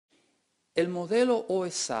El modelo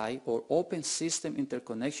OSI, o Open System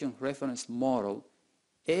Interconnection Reference Model,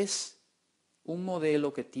 es un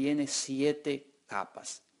modelo que tiene 7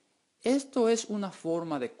 capas. Esto es una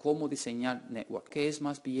forma de cómo diseñar network, que es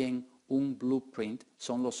más bien un blueprint,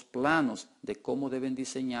 son los planos de cómo deben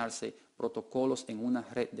diseñarse protocolos en una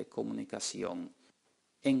red de comunicación.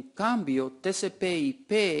 En cambio,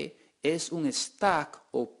 TCP/IP es un stack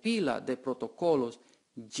o pila de protocolos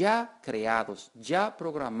ya creados, ya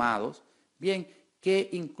programados, bien, que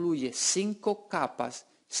incluye 5 capas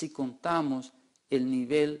si contamos el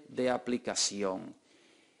nivel de aplicación.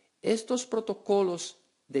 Estos protocolos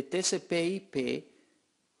de TCP/IP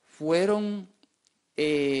fueron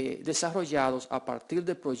desarrollados a partir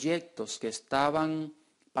de proyectos que estaban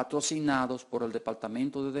patrocinados por el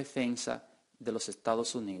Departamento de Defensa de los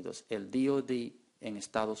Estados Unidos, el DoD en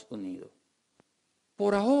Estados Unidos.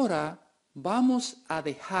 Por ahora vamos a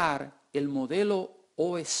dejar el modelo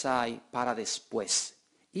OSI para después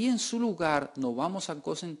y en su lugar nos vamos a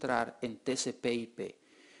concentrar en TCP/IP.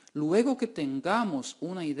 Luego que tengamos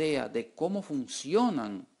una idea de cómo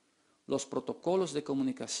funcionan los protocolos de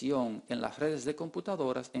comunicación en las redes de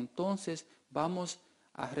computadoras, entonces vamos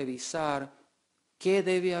a revisar qué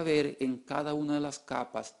debe haber en cada una de las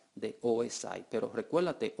capas de OSI. Pero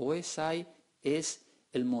recuérdate, OSI es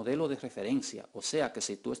el modelo de referencia, o sea que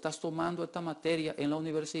si tú estás tomando esta materia en la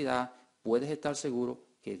universidad, puedes estar seguro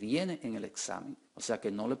que viene en el examen, o sea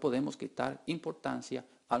que no le podemos quitar importancia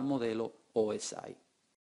al modelo OSI.